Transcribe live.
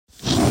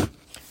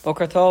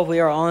Boker Tov,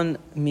 we are on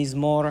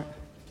Mizmor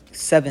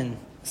 7,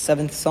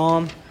 7th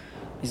Psalm,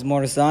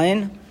 Mizmor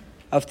Zayin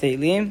of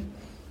Tehillim.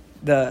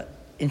 The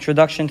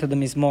introduction to the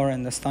Mizmor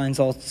and the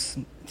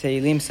Steinsaltz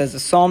Tehillim says, a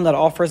psalm that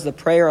offers the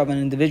prayer of an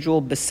individual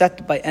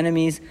beset by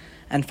enemies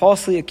and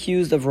falsely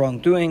accused of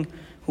wrongdoing,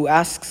 who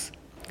asks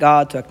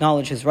God to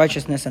acknowledge his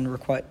righteousness and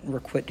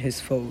requite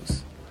his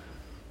foes.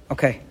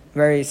 Okay,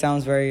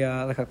 sounds very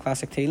like a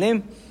classic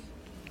Tehillim.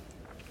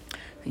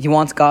 He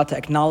wants God to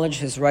acknowledge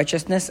his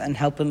righteousness and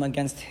help him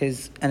against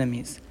his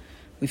enemies.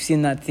 We've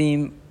seen that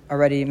theme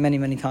already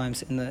many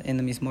times in the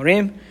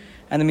Mizmorim.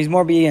 And the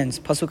Mizmor begins,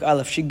 Pasuk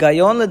Aleph,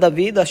 Shigayon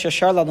leDavid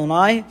ashashar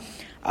ladonai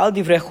al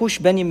divrei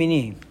chush ben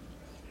yemini.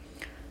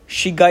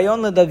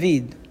 Shigayon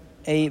leDavid,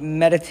 a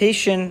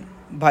meditation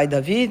by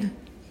David,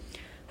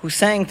 who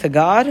sang to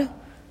God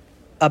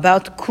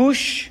about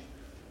Cush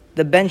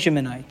the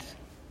Benjaminite.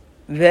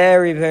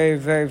 Very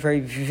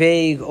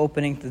vague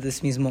opening to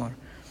this Mizmor.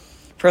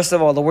 First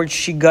of all, the word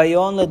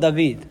Shigayon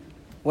leDavid.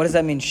 What does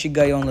that mean,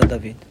 Shigayon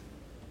leDavid?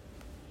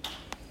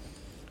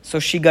 So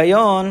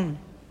Shigayon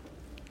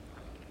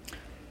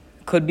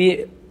could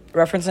be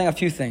referencing a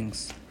few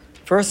things.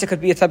 First, it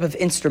could be a type of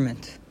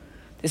instrument.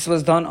 This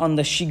was done on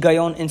the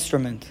Shigayon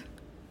instrument.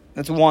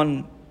 That's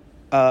one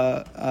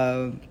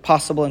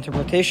possible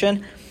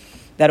interpretation,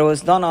 that it was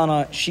done on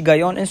a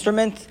Shigayon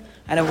instrument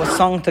and it was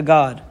sung to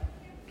God.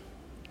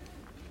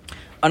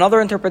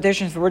 Another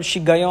interpretation for the word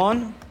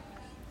Shigayon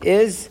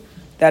is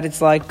that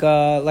it's like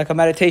a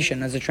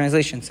meditation, as the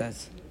translation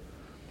says.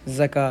 It's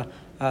like a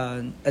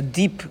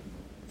deep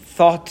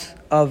thought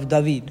of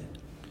David.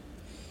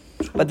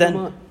 But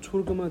then,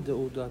 Turgama de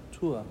Oda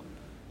Tua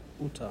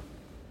Uta.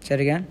 Say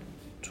it again.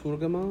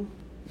 Turgama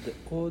de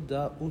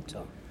Oda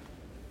Uta.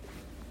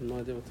 No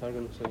idea what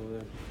Targum is over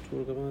there.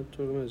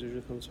 Turgama is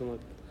usually comes from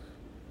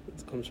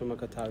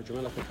like a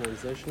tarjuma, like a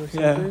translation or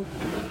something.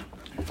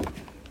 Yeah.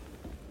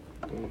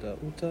 Oda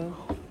Uta.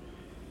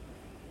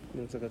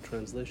 It's like a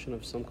translation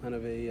of some kind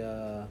of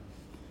a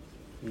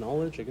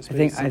knowledge. I guess.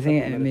 I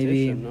think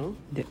maybe no?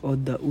 The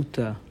Oda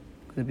Uta.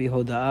 Could it be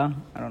Hoda'ah?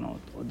 I don't know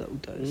what Oda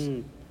Uta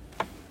is.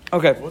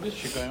 Okay. What is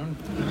Shigayon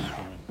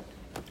instrument?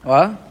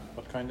 What?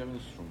 What kind of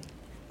instrument?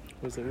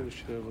 What's the name?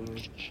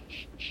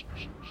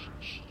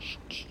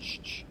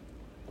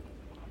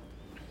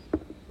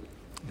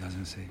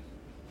 Doesn't say.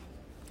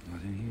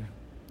 Not in here.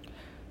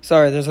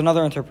 Sorry, there's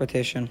another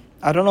interpretation.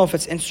 I don't know if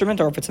it's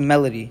instrument or if it's a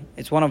melody.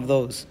 It's one of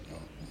those.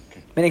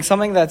 Meaning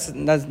something that's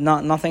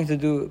not nothing to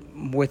do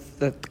with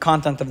the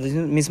content of the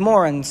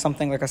Mizmor, and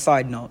something like a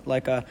side note.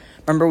 Like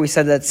remember we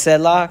said that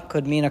Selah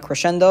could mean a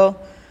crescendo,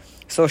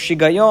 so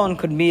Shigayon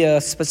could be a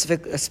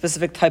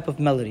specific type of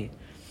melody.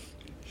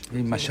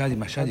 Maybe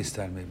Mashadi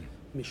style, maybe.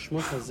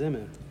 Mishmot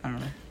HaZemer. I don't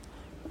know.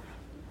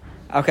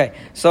 Okay,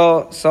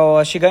 so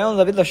Shigayon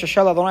David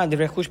l'shashar ladonai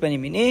divrei Cush ben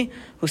yemini,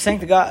 who sang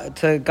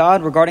to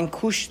God regarding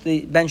Cush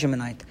the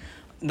Benjaminite.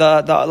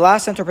 The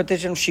last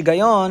interpretation of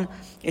Shigayon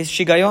is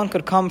Shigayon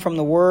could come from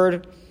the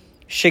word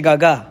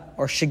Shigaga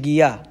or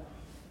Shigiya,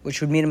 which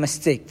would mean a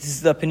mistake. This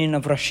is the opinion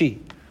of Rashi.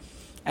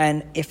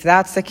 And if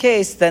that's the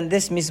case, then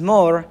this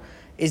Mizmor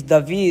is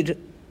David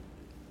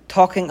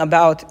talking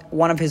about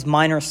one of his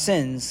minor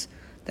sins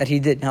that he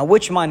did. Now,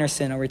 which minor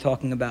sin are we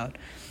talking about?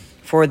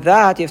 For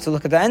that, you have to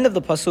look at the end of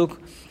the Pasuk.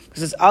 It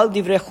says, Al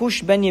divrei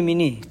Cush ben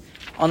yemini.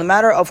 On the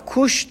matter of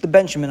Cush the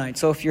Benjaminite.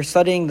 So if you're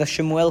studying the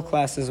Shemuel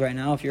classes right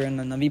now, if you're in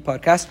the Navi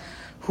podcast,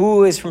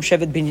 who is from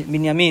Shevet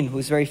Binyamin,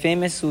 who's very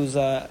famous, who's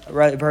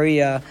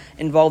very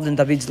involved in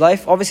David's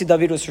life. Obviously,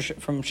 David was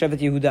from Shevet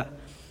Yehuda,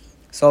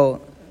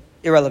 so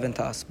irrelevant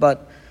to us.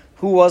 But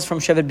who was from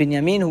Shevet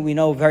Binyamin, who we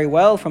know very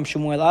well from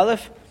Shemuel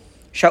Aleph?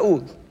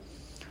 Shaul.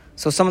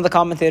 So some of the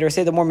commentators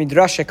say, the more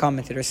Midrashic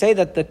commentators say,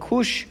 that the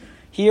Cush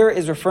here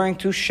is referring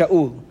to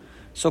Shaul.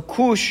 So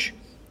Cush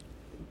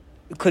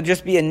could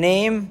just be a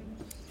name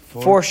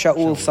for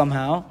Shaul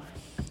somehow.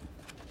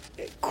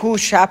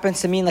 Cush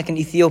happens to mean like an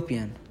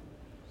Ethiopian.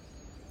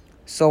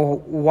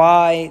 So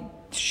why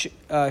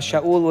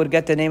Shaul would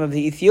get the name of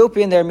the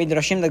Ethiopian? There are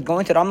Midrashim that go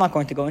into it. I'm not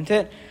going to go into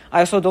it. I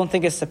also don't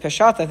think it's a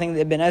Peshat. I think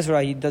that Ibn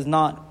Ezra, he does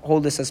not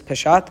hold this as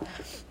Peshat,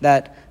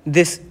 that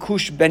this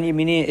Cush ben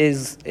Yemini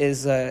is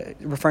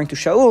referring to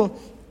Shaul.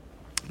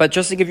 But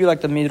just to give you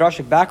like the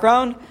Midrashic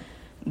background,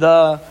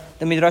 the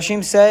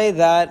Midrashim say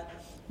that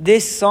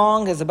this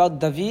song is about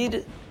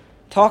David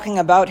talking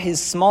about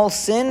his small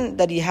sin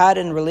that he had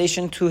in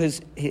relation to to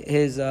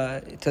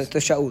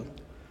Shaul.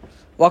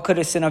 What could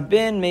his sin have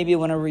been? Maybe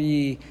whenever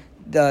he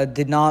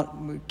did not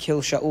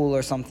kill Shaul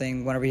or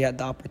something, whenever he had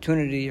the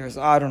opportunity, or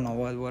I don't know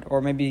what,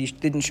 or maybe he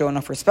didn't show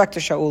enough respect to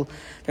Shaul.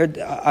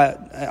 I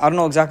don't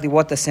know exactly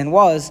what the sin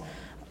was,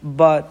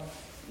 but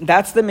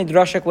that's the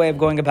Midrashic way of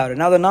going about it.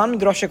 Now, the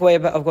non-Midrashic way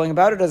of going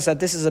about it is that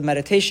this is a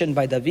meditation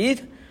by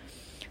David,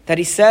 that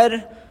he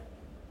said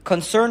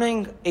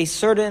concerning a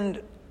certain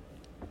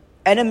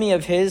enemy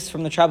of his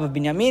from the tribe of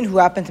Binyamin who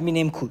happened to be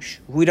named Cush.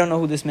 We don't know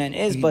who this man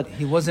is, but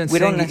he wasn't we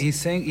saying. Don't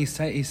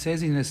He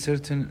says in a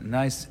certain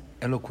nice,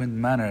 eloquent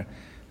manner,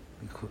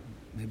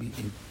 maybe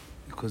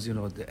because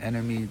the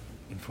enemy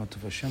in front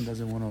of Hashem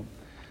doesn't want to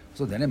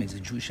So the enemy is a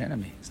Jewish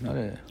enemy. It's not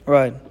a...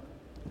 Right.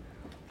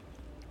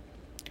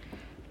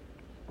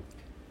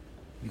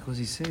 Because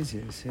he says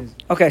here,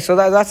 Okay, so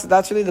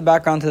that's really the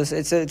background to this.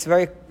 It's a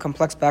very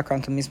complex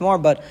background to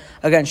Mizmor, but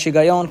again,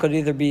 Shigayon could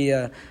either be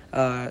a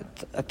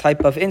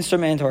type of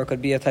instrument, or it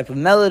could be a type of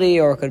melody,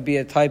 or it could be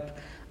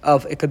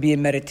it could be a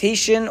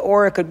meditation,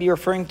 or it could be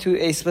referring to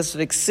a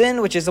specific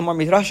sin, which is a more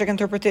midrashic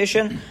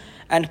interpretation.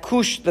 And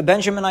Kush, the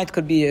Benjaminite,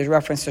 could be a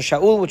reference to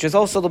Shaul, which is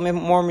also the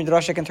more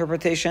midrashic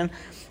interpretation,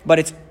 but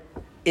it's,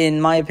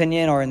 in my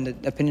opinion, or in the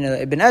opinion of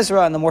Ibn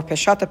Ezra and the more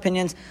Peshat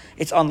opinions,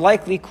 it's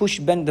unlikely the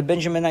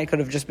Benjaminite could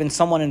have just been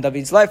someone in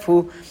David's life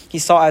who he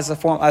saw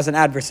as an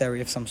adversary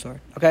of some sort.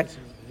 Okay?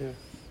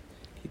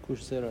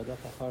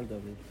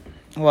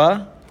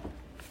 What?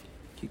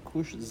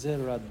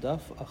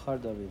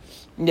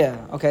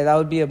 Yeah, okay, that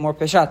would be a more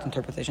Peshat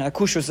interpretation.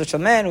 Kush was such a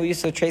man who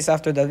used to chase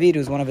after David,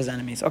 who's one of his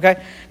enemies.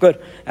 Okay, good.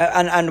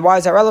 And why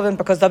is that relevant?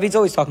 Because David's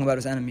always talking about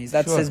his enemies.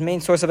 That's his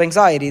main source of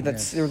anxiety.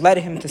 That's led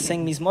him to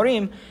sing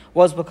Mizmorim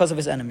was because of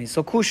his enemies.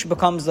 So Kush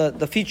becomes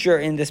the feature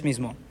in this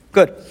Mizmor.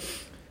 Good.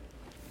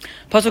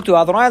 Pasuk 2.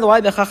 Adonai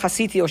Elohai becha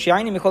chasiti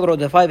oshi'aini mikol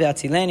rodefai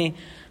ve'atzileni.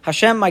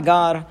 Hashem, my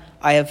God,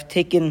 I've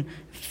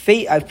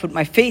put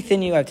my faith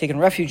in you, I've taken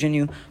refuge in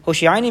you.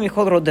 Hoshi'aini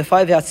mikol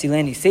rodefai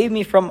ve'atzileni. Save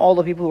me from all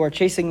the people who are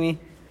chasing me.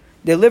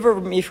 Deliver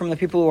me from the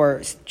people who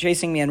are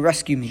chasing me and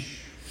rescue me.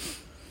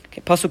 Okay,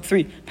 Pasuk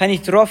 3.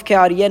 Penitrof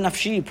ke'aryeh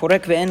nafshi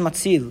porek ve'en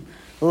matzil.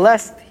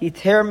 Lest he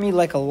tear me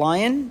like a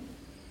lion,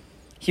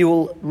 he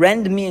will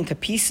rend me into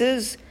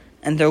pieces,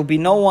 and there will be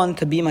no one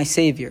to be my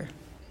savior.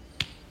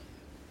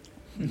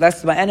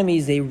 Lest my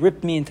enemies, they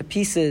rip me into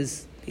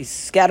pieces, they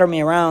scatter me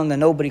around, and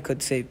nobody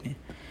could save me.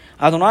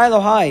 Adonai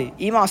Elohai,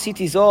 ima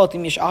asiti zot,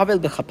 im yesh avel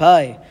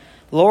bechapai.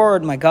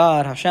 Lord, my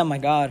God, Hashem, my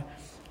God,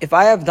 if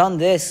I have done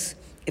this,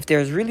 if there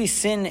is really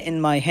sin in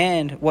my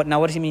hand, what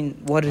does he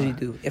mean? What did he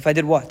do? If I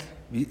did what?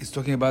 He's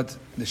talking about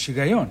the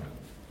Shigayon.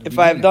 If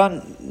I have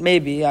done,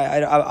 maybe,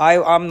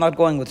 I'm not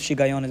going with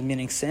Shigayon as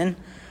meaning sin,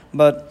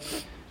 but...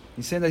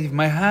 He said that if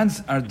my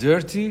hands are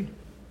dirty...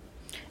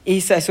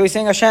 He's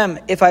saying, Hashem,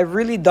 if I've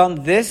really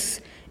done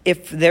this,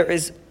 if there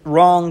is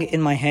wrong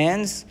in my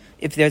hands,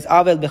 if there's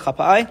avel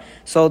bechapai,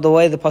 so the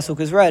way the pasuk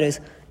is read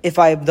is, if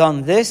I have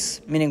done this,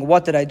 meaning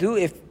what did I do?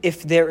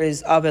 If there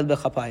is avel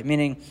bechapai,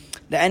 meaning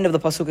the end of the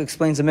pasuk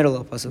explains the middle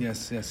of the pasuk.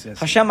 Yes.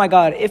 Hashem, my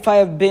God, if I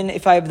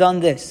have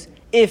done this,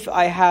 if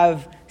I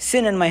have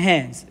sin in my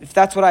hands, if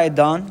that's what I had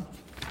done,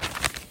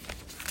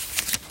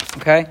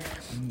 okay?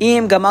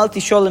 Im gamalti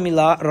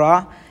sholem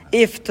ra,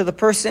 if to the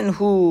person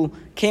who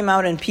came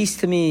out in peace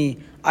to me,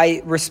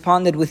 I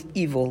responded with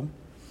evil,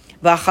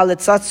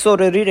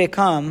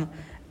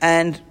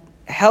 and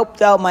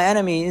helped out my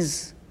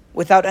enemies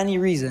without any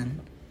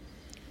reason.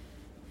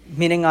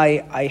 Meaning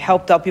I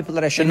helped out people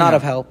that I should not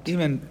have helped.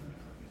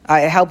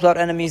 I helped out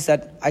enemies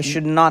that I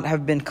should not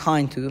have been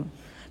kind to.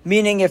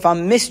 Meaning if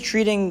I'm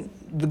mistreating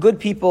the good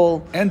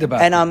people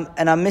and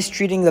I'm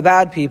mistreating the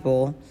bad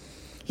people,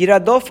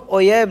 Yiradof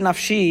oyeb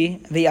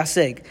nafshi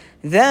v'yaseg.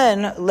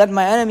 Then let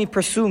my enemy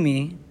pursue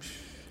me,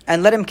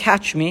 and let him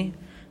catch me,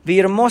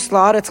 v'yirmos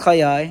la'aretz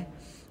chayai,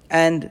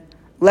 and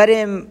let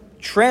him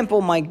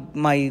trample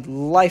my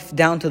life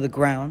down to the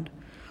ground,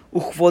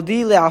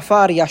 uchvodi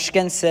le'afar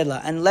yashken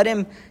sela, and let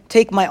him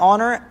take my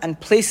honor and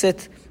place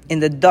it in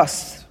the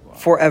dust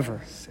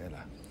forever.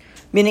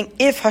 Meaning,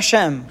 if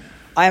Hashem,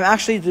 I am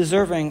actually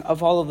deserving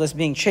of all of this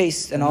being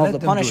chased and all of the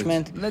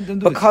punishment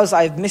because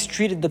I've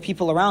mistreated the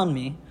people around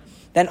me,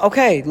 then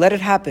okay, let it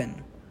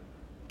happen.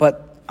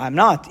 But I'm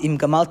not. Im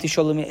gamalti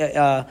sholem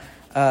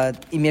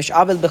im yesh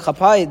avel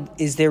bechapai,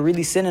 is there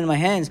really sin in my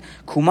hands?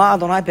 Kuma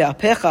Adonai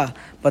be'apecha,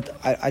 but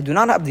I do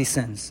not have these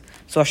sins.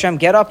 So Hashem,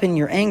 get up in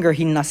your anger.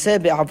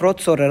 Hinnaseh be'avrot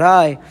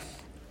sorerai,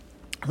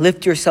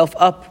 lift yourself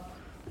up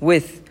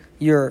with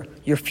your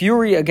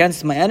fury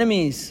against my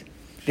enemies.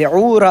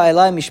 Ve'ura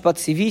elai mishpat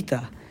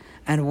sivita,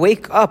 and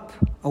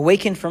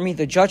awaken for me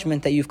the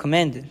judgment that you've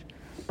commanded.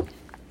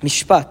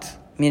 Mishpat,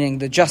 meaning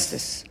the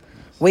justice.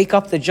 Wake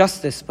up the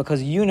justice,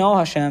 because you know,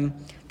 Hashem,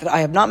 that I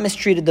have not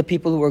mistreated the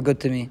people who are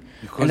good to me,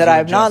 and that I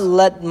have not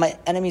let my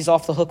enemies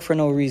off the hook for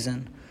no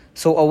reason.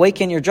 So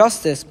awaken your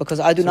justice, because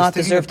I do not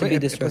deserve to be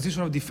disturbed. A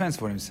position of defense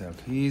for himself.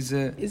 Is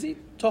he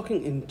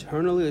talking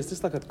internally? Is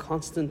this like a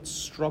constant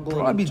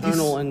struggle,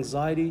 internal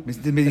anxiety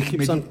that he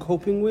keeps on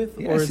coping with?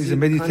 Yes, or is it's a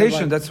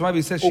meditation. That's why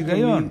we say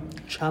Shigayon.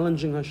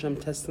 Challenging Hashem,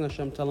 testing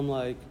Hashem, tell him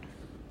like...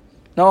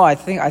 No, I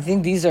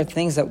think these are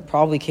things that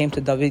probably came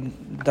to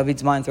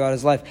David's mind throughout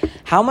his life.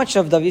 How much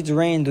of David's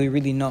reign do we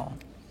really know?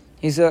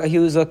 He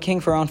was a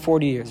king for around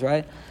 40 years,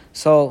 right?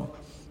 So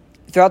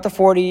throughout the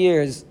 40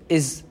 years,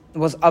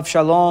 was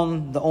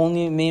Avshalom the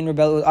only main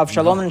rebellion?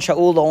 Avshalom and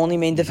Shaul the only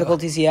main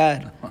difficulties he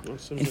had?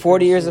 In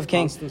 40 years of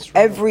king,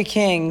 every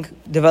king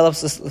develops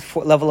this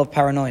level of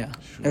paranoia.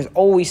 There's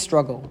always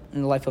struggle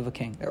in the life of a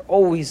king. There are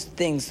always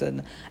things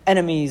and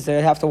enemies that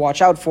they have to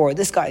watch out for.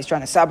 This guy is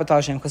trying to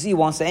sabotage him because he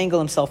wants to angle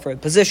himself for a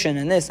position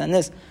and this and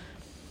this.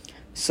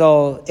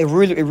 So it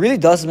really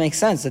does make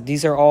sense that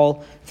these are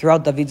all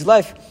throughout David's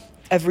life.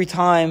 Every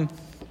time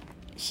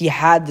he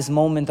had this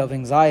moment of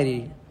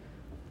anxiety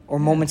or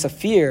moments of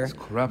fear, It's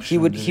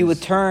corruption, he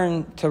would turn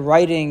to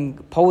writing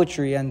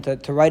poetry and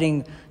to writing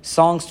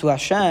songs to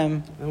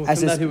Hashem And as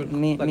from his that he would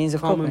means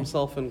of calm coping.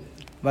 himself and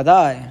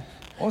Badai.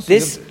 Also,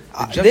 This-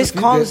 this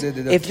comes-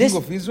 the if king this-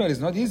 of Israel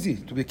is not easy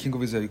to be king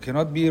of Israel. You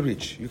cannot be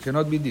rich. You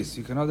cannot be this.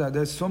 You cannot.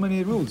 There's so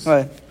many rules.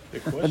 Right. The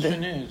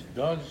question is,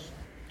 does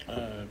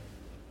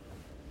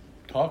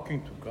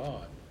talking to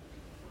God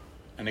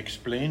and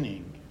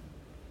explaining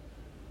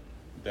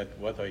that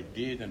what I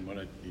did and what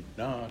I did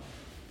not,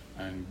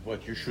 and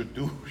what you should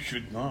do,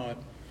 should not,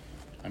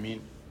 I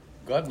mean,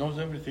 God knows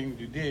everything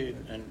you did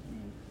and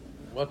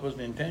what was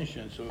the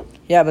intention. So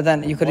Yeah, but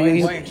then you could why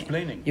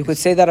explaining? you could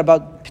say that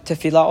about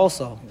tefillah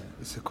also.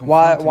 It's a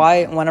Why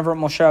confronting- whenever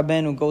Moshe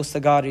Rabbeinu goes to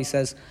God, he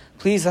says,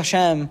 "Please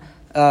Hashem,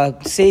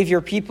 save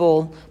your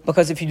people,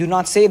 because if you do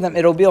not save them,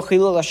 it'll be a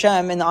chilul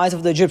Hashem in the eyes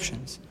of the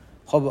Egyptians."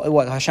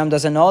 What, Hashem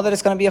doesn't know that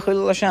it's going to be a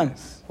chilul Hashem?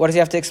 What does he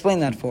have to explain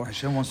that for?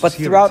 Hashem wants But to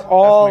hear throughout it.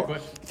 all That's my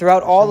question.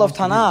 throughout all of wants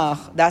to hear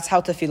Tanakh, that's how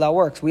tefillah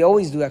works. We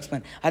always do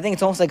explain. I think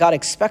it's almost like God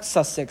expects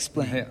us to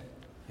explain. Yeah.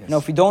 Yes. You know,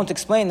 if we don't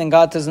explain, then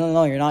God doesn't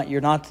know. You're not.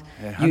 Yeah,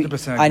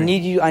 100% I agree.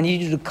 need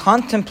you to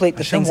contemplate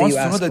the Hashem things that wants you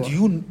to know ask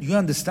that for. you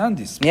understand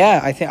this. Yeah,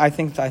 I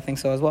think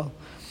so as well.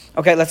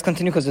 Okay, let's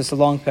continue because it's a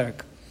long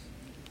parak.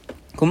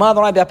 Kuma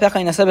Adonai be'apecha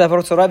yinaseh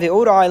be'avorot Torah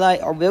ve'ura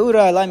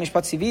alai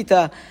mishpat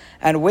sivita,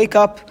 and wake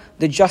up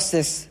the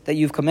justice that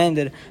you've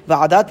commanded.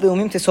 Va'adat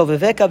le'umim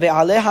tesoveveka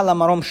ve'aleha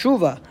lamarom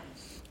shuva,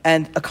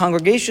 and a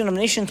congregation of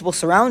nations will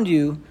surround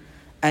you,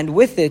 and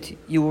with it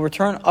you will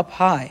return up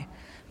high.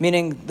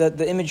 Meaning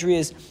the imagery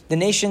is the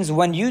nations,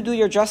 when you do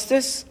your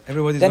justice,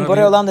 Everybody's then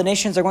gonna Borei be- Olam, the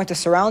nations are going to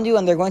surround you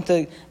and they're going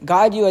to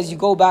guide you as you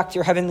go back to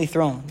your heavenly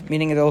throne.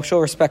 Meaning they'll show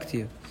respect to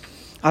you.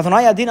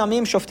 Adonai adin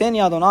amim shofteni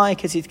Adonai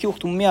ketzitki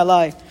uchtummi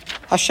alai.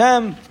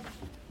 Hashem,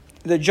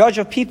 the judge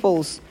of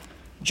peoples,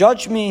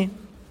 judge me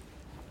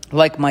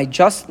like my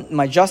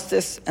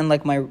justice and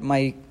like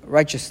my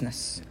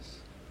righteousness.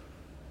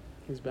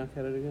 he's back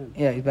at it again.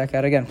 Yeah, he's back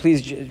at it again.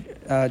 Please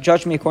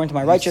judge me according to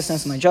my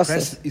righteousness and my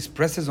justice. He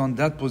presses on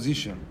that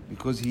position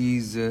because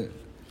he's.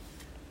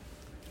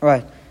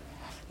 Right.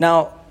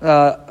 Now,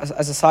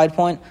 as a side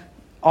point,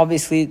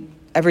 obviously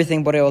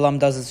everything Borei Olam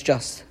does is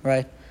just,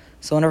 right?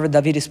 So whenever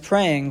David is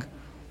praying,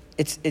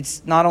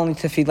 it's not only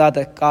tefillah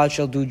that God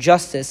shall do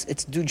justice,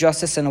 it's do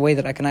justice in a way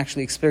that I can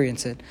actually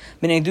experience it.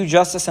 Meaning do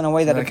justice in a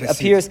way that Like I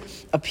see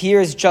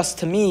appears just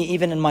to me,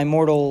 even in my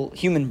mortal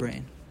human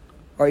brain,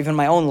 or even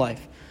my own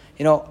life.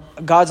 You know,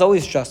 God's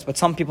always just, but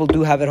some people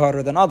do have it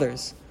harder than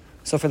others.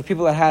 So for the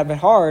people that have it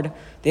hard,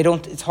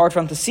 it's hard for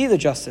them to see the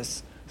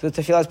justice. So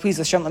the tefillah is, please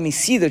Hashem, let me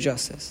see the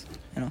justice.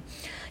 You know,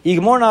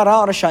 Yigmor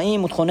nara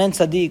rashaim utchonen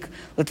tzaddik.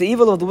 Let the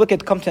evil of the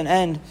wicked come to an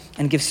end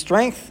and give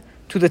strength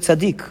to the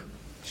tzaddik.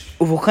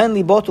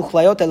 Uvuchen libot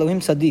uchlayot Elohim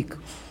tzaddik.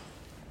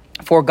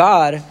 For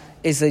God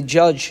is a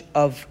judge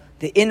of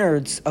the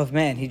innards of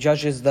man. He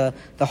judges the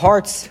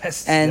hearts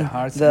Tests and the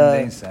hearts the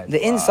and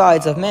the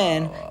insides. insides of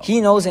man.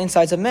 He knows the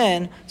insides of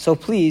man. So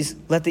please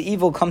let the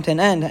evil come to an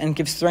end and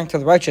give strength to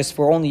the righteous.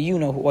 For only you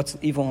know what's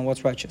evil and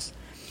what's righteous.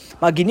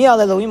 Magini al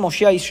Elohim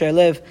Moshiach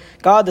Yisraelev.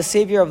 God, the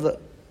savior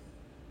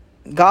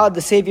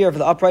of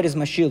the upright is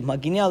my shield.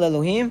 Magini al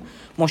Elohim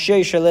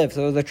Moshiach Yisraelev.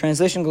 So the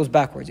translation goes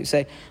backwards. You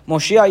say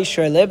Moshiach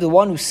Yisraelev, the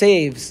one who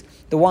saves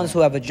the ones who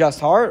have a just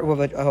heart, who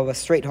have a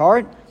straight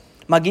heart.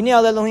 Magini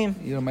al Elohim.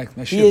 You're my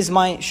He shield. is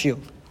my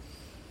shield.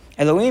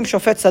 Elohim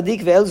shofet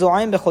tzaddik ve'el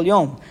zo'aim bechol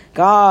yom.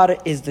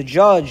 God is the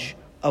judge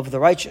of the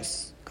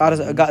righteous.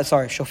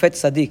 Shofet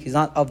tzaddik. He's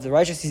not of the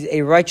righteous. He's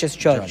a righteous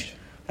judge.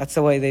 That's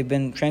the way they've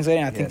been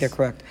translating. I think they're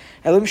correct.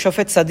 Elohim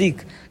shofet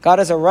tzaddik. God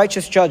is a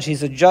righteous judge.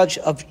 He's a judge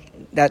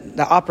that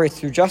operates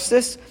through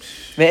justice.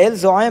 Ve'el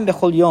zo'aim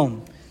bechol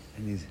yom.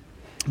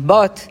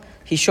 But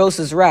he shows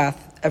his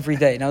wrath every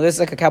day. Now, this is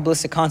like a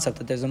Kabbalistic concept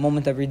that there's a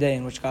moment every day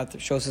in which God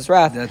shows his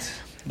wrath. That's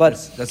when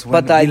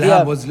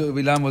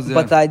Bilam was there.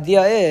 But the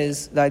idea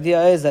is that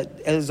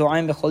El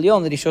Zo'aim B'chol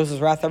Yom, that he shows his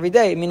wrath every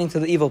day, meaning to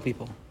the evil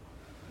people.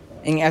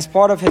 And as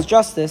part of his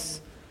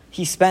justice,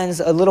 he spends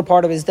a little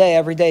part of his day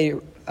every day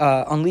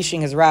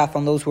unleashing his wrath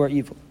on those who are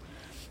evil.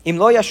 Im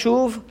lo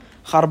yashuv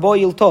charbo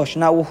yiltosh.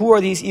 Now, who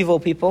are these evil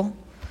people?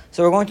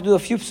 So we're going to do a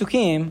few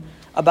psukim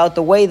about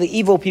the way the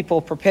evil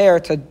people prepare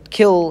to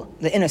kill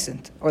the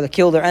innocent or to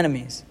kill their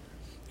enemies.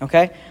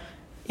 Okay?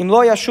 Im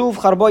lo yashuv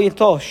charbo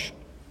yiltosh.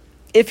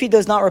 If he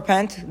does not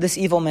repent, this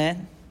evil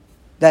man,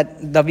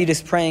 that David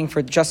is praying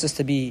for justice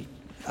to be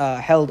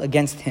held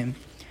against him.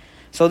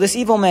 So this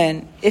evil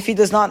man, if he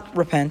does not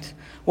repent,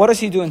 what does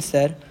he do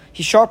instead?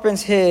 He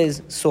sharpens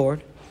his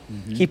sword,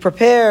 he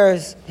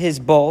prepares his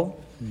bow,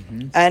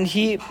 and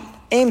he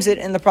aims it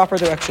in the proper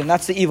direction.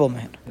 That's the evil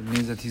man. It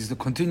means that he's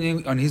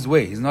continuing on his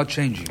way. He's not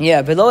changing.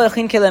 Yeah.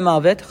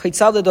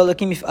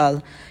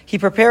 He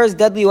prepares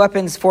deadly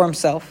weapons for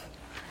himself,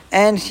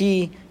 and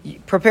he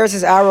prepares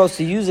his arrows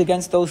to use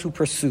against those who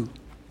pursue.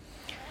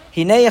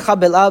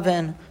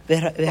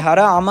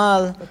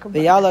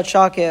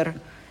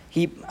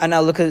 And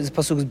now look at this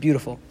pasuk, is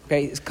beautiful.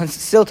 Okay, it's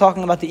still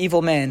talking about the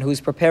evil man who's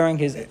preparing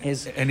his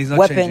And he's not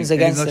weapons changing.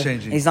 against And it.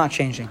 he's not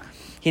changing.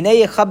 He's not changing.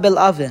 Hinei yechabel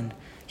avin.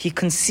 He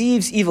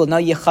conceives evil. Now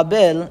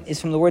yechabel is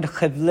from the word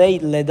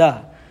chevlei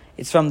leda.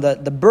 It's from the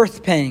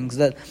birth pangs,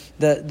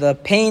 the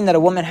pain that a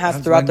woman has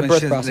That's throughout the when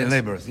birth she's process.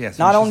 labors, yes,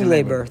 Not when she's only in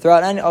labor, labor.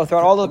 throughout all of the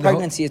The whole-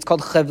 pregnancy, it's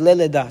called chevlei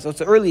leda. So it's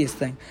the earliest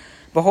thing.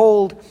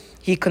 Behold,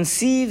 he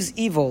conceives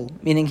evil,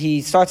 meaning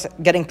he starts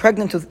getting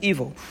pregnant with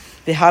evil.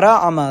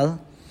 Vihara amal,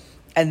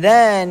 and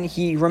then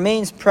he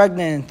remains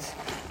pregnant.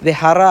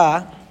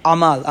 Vihara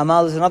amal.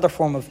 Amal is another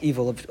form of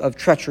evil, of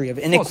treachery, of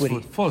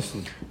iniquity.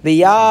 Falsehood.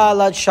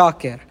 V'yalad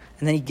shaker,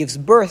 and then he gives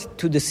birth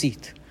to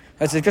deceit.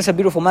 It's just a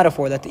beautiful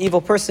metaphor that the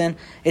evil person,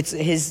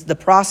 the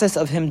process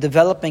of him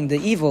developing the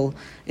evil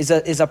is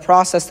a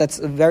process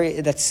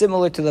that's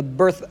similar to the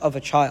birth of a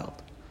child.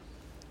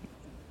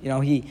 You know,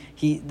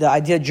 the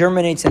idea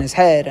germinates in his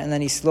head, and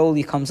then he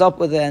slowly comes up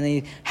with it, and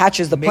he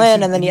hatches the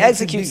plan, and then he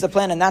executes the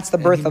plan, and that's the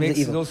birth of the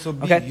evil.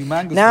 Okay.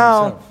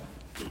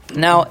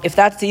 Now, if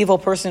that's the evil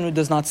person who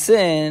does not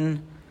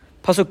sin,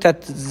 pasuk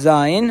tet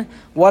zayin,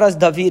 what does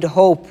David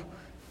hope?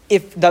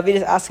 If David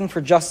is asking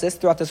for justice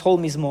throughout this whole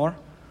mizmor,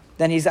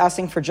 then he's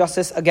asking for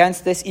justice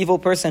against this evil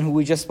person who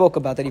we just spoke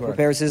about, that he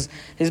prepares his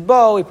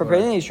bow,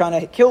 he's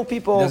trying to kill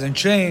people. He doesn't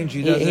change.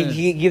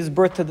 He gives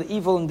birth to the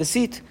evil and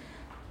deceit.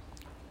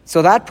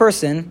 So that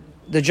person,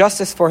 the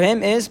justice for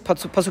him is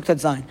pasuk tet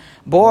zayin.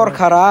 Bor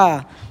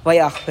kara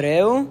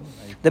vayachreu.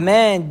 The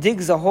man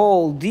digs a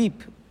hole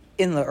deep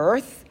in the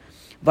earth.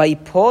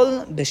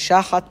 Vayipol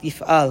b'shachat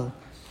yif'al.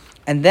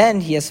 And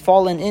then he has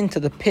fallen into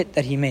the pit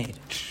that he made.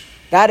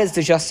 That is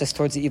the justice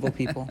towards the evil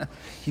people.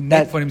 He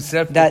made for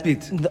himself the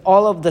pit.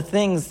 All of the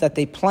things that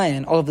they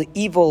plan, all of the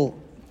evil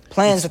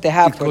plans that they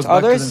have towards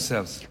others,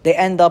 they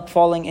end up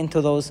falling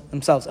into those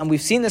themselves. And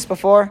we've seen this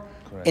before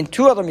in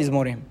two other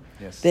mizmorim.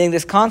 Yes.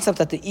 This concept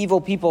that the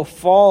evil people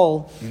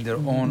fall in their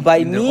own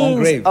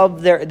means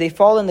of they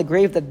fall in the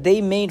grave that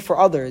they made for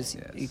others,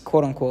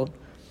 quote unquote.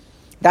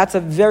 That's a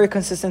very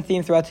consistent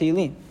theme throughout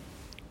Tehillim.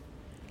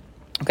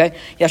 Okay,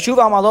 Yashuv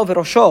amalo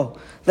v'rosho,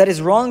 let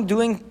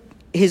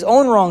his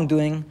own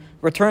wrongdoing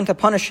return to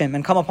punish him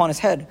and come upon his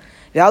head.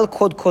 Ve'al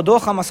kod kodo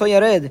chamaso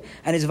yared,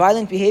 and his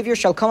violent behavior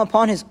shall come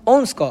upon his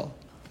own skull.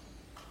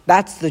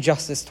 That's the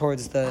justice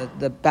towards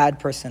the bad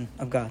person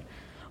of God.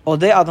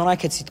 Odeh Adonai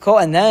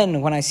ketzitko, and then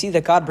when I see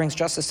that God brings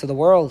justice to the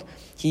world,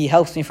 He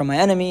helps me from my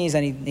enemies,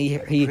 and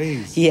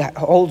He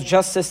holds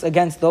justice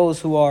against those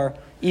who are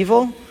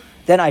evil.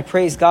 Then I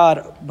praise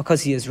God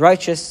because He is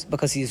righteous,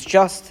 because He is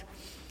just.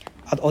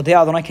 Odeh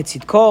Adonai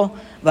ketzitko,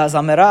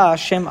 va'azamera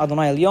Hashem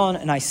Adonai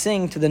Elyon, and I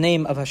sing to the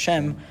name of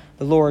Hashem,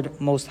 the Lord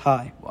Most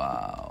High.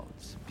 Wow,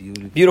 it's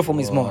beautiful. Beautiful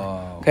mizmor.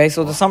 Wow. Okay,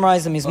 so to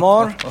summarize the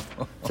mizmor,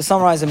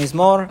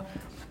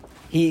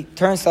 he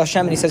turns to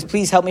Hashem and he says,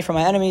 please help me from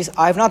my enemies.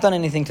 I have not done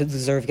anything to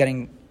deserve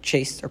getting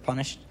chased or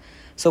punished.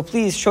 So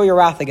please show your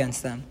wrath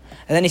against them.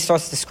 And then he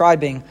starts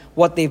describing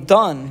what they've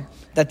done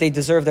that they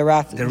deserve their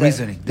wrath. The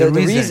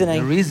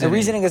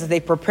reasoning is that they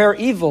prepare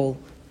evil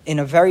in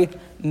a very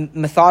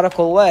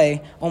methodical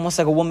way, almost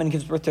like a woman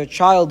gives birth to a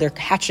child. They're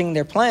hatching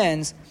their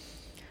plans.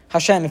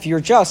 Hashem, if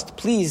you're just,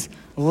 please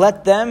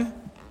let them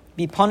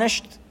be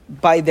punished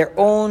by their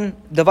own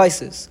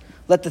devices.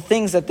 Let the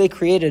things that they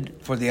created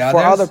for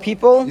other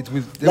people,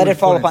 let it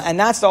fall upon. And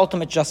that's the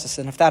ultimate justice.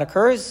 And if that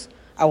occurs,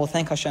 I will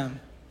thank Hashem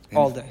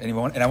all day.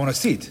 And I want to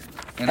see it.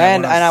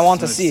 And I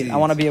want to see it. I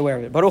want to be aware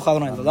of it. Baruch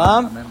Adonai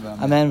L'olam.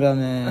 Amen.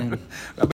 Amen.